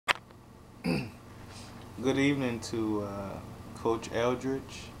Good evening to Coach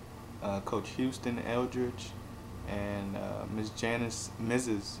Eldridge, Coach Houston Eldridge, and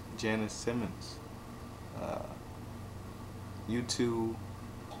Mrs. Janice Simmons. Uh, you two,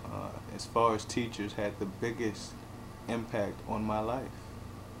 as far as teachers, had the biggest impact on my life.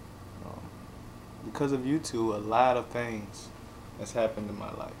 Um, because of you two, a lot of things has happened in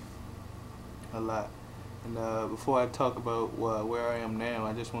my life. A lot. And before I talk about where I am now,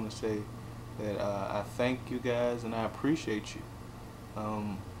 I just want to say that I thank you guys and I appreciate you.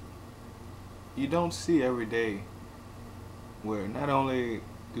 Um, you don't see every day where not only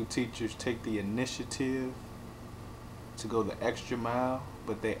do teachers take the initiative to go the extra mile,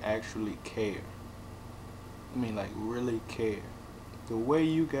 but they actually care. I mean, like, really care. The way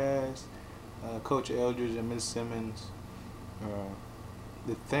you guys, Coach Eldridge and Ms. Simmons, uh,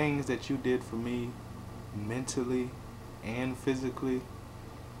 the things that you did for me mentally and physically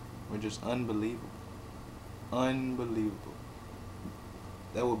were just unbelievable. Unbelievable.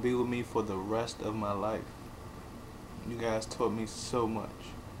 That will be with me for the rest of my life. You guys taught me so much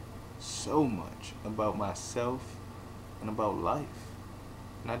about myself and about life.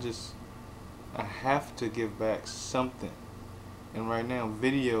 And I have to give back something. And right now,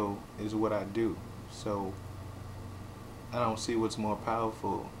 video is what I do. So I don't see what's more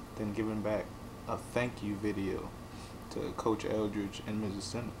powerful than giving back a thank you video to Coach Eldridge and Mrs.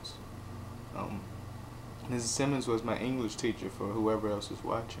 Simmons. Mrs. Simmons was my English teacher for whoever else is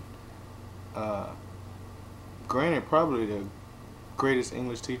watching. Uh, Granted, probably the greatest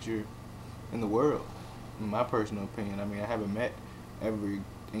English teacher in the world, in my personal opinion. I mean, I haven't met every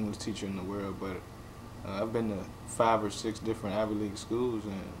English teacher in the world, but I've been to 5 or 6 different Ivy League schools,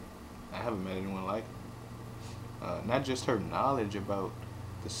 and I haven't met anyone like her. Not just her knowledge about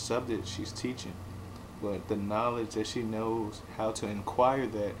the subject she's teaching, but the knowledge that she knows how to inquire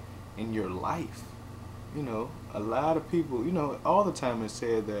that in your life. You know, a lot of people, all the time it's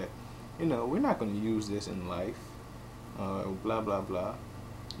said that, we're not going to use this in life, blah, blah, blah.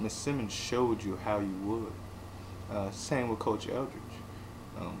 Miss Simmons showed you how you would. Same with Coach Eldridge.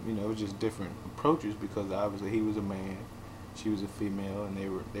 It was just different approaches because obviously he was a man, she was a female, and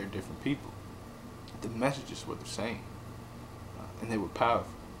they're different people. The messages were the same, and they were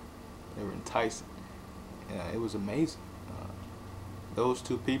powerful. They were enticing. It was amazing. Those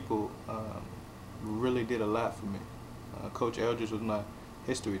two people really did a lot for me. Coach Eldridge was my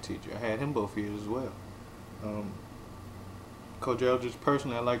history teacher. I had him both years as well. Coach Eldridge,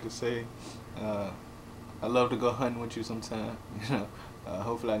 personally, I like to say, I love to go hunting with you sometime.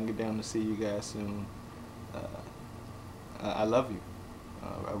 Hopefully I can get down to see you guys soon. I love you.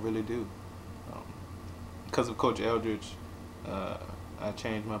 I really do. Because of Coach Eldridge, I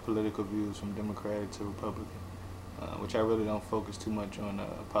changed my political views from Democratic to Republican, which I really don't focus too much on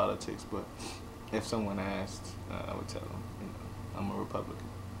politics, but if someone asked, I would tell them, I'm a Republican.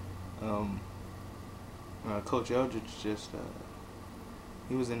 Coach Eldridge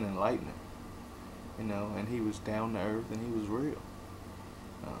he was an enlightener, and he was down to earth and he was real.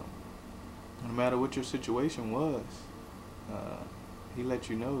 No matter what your situation was, he let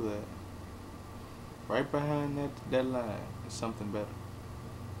you know that right behind that line is something better.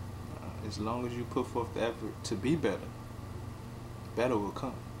 As long as you put forth the effort to be better, better will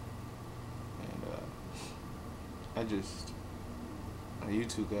come. And you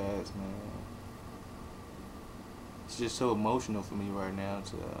two guys, man, it's just so emotional for me right now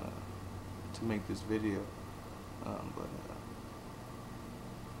to make this video. But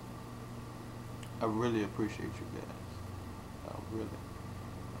I really appreciate you guys. I really.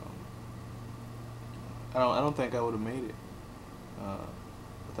 I don't think I would have made it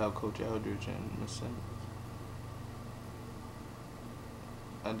without Coach Eldridge and Miss Simmons.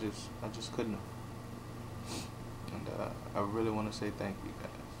 I just couldn't have. And I really want to say thank you guys.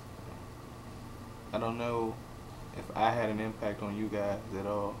 I don't know if I had an impact on you guys at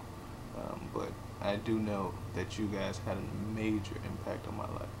all, but I do know that you guys had a major impact on my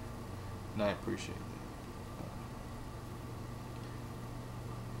life, and I appreciate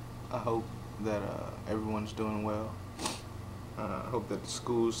that. I hope that everyone's doing well. I hope that the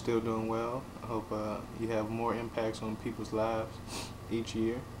school's still doing well. I hope you have more impacts on people's lives each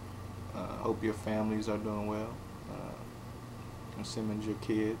year. I hope your families are doing well. Simmons, your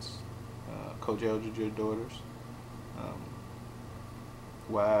kids. Coach Eldridge, your daughters.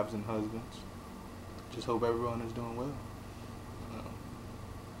 Wives and husbands. Just hope everyone is doing well.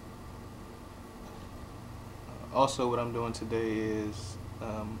 Also, what I'm doing today is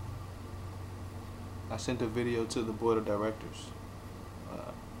I sent a video to the board of directors.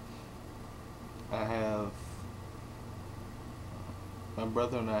 I have my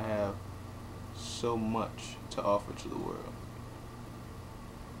brother and I have so much to offer to the world.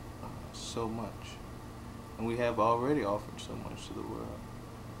 So much. And we have already offered so much to the world.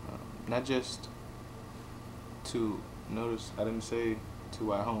 Not just to, notice I didn't say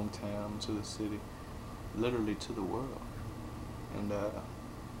to our hometown, to the city, literally to the world. And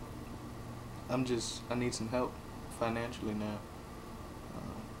I need some help financially now.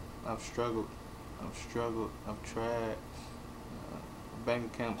 I've struggled, I've tried.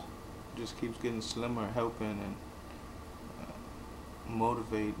 Bank account just keeps getting slimmer, helping and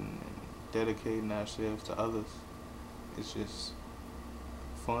motivating and dedicating ourselves to others. It's just,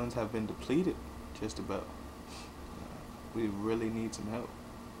 funds have been depleted, just about. We really need some help.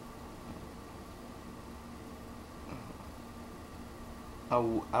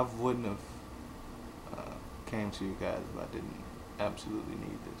 I wouldn't have came to you guys if I didn't absolutely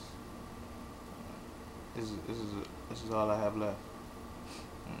need this. This is all I have left.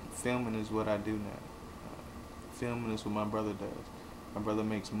 Filming is what I do now. Filming is what my brother does. My brother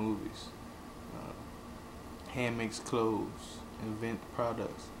makes movies. Hand makes clothes, invent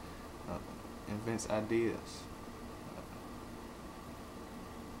products, invents ideas.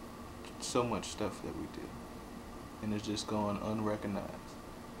 So much stuff that we do, and it's just going unrecognized.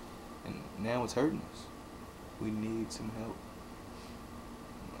 And now it's hurting us. We need some help.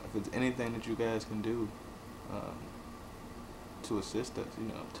 If it's anything that you guys can do to assist us,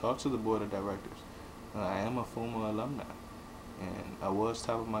 talk to the board of directors. I am a former alumni, and I was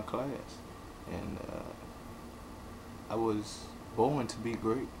top of my class, and I was born to be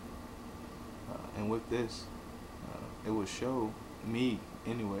great. And with this, it would show me,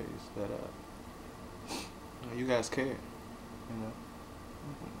 anyways, that you guys care.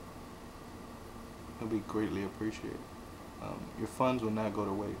 It'll be greatly appreciated. Your funds will not go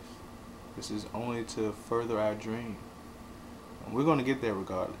to waste. This is only to further our dream. We're going to get there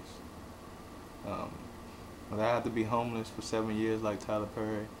regardless. Whether I have to be homeless for 7 years like Tyler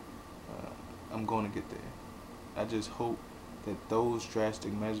Perry, I'm going to get there. I just hope that those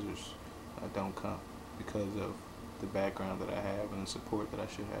drastic measures don't come because of the background that I have and the support that I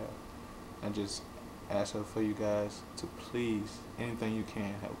should have. I just ask for you guys to please, anything you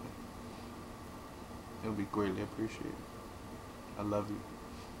can, help me. It would be greatly appreciated. I love you,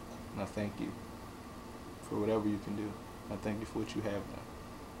 and I thank you for whatever you can do. I thank you for what you have done.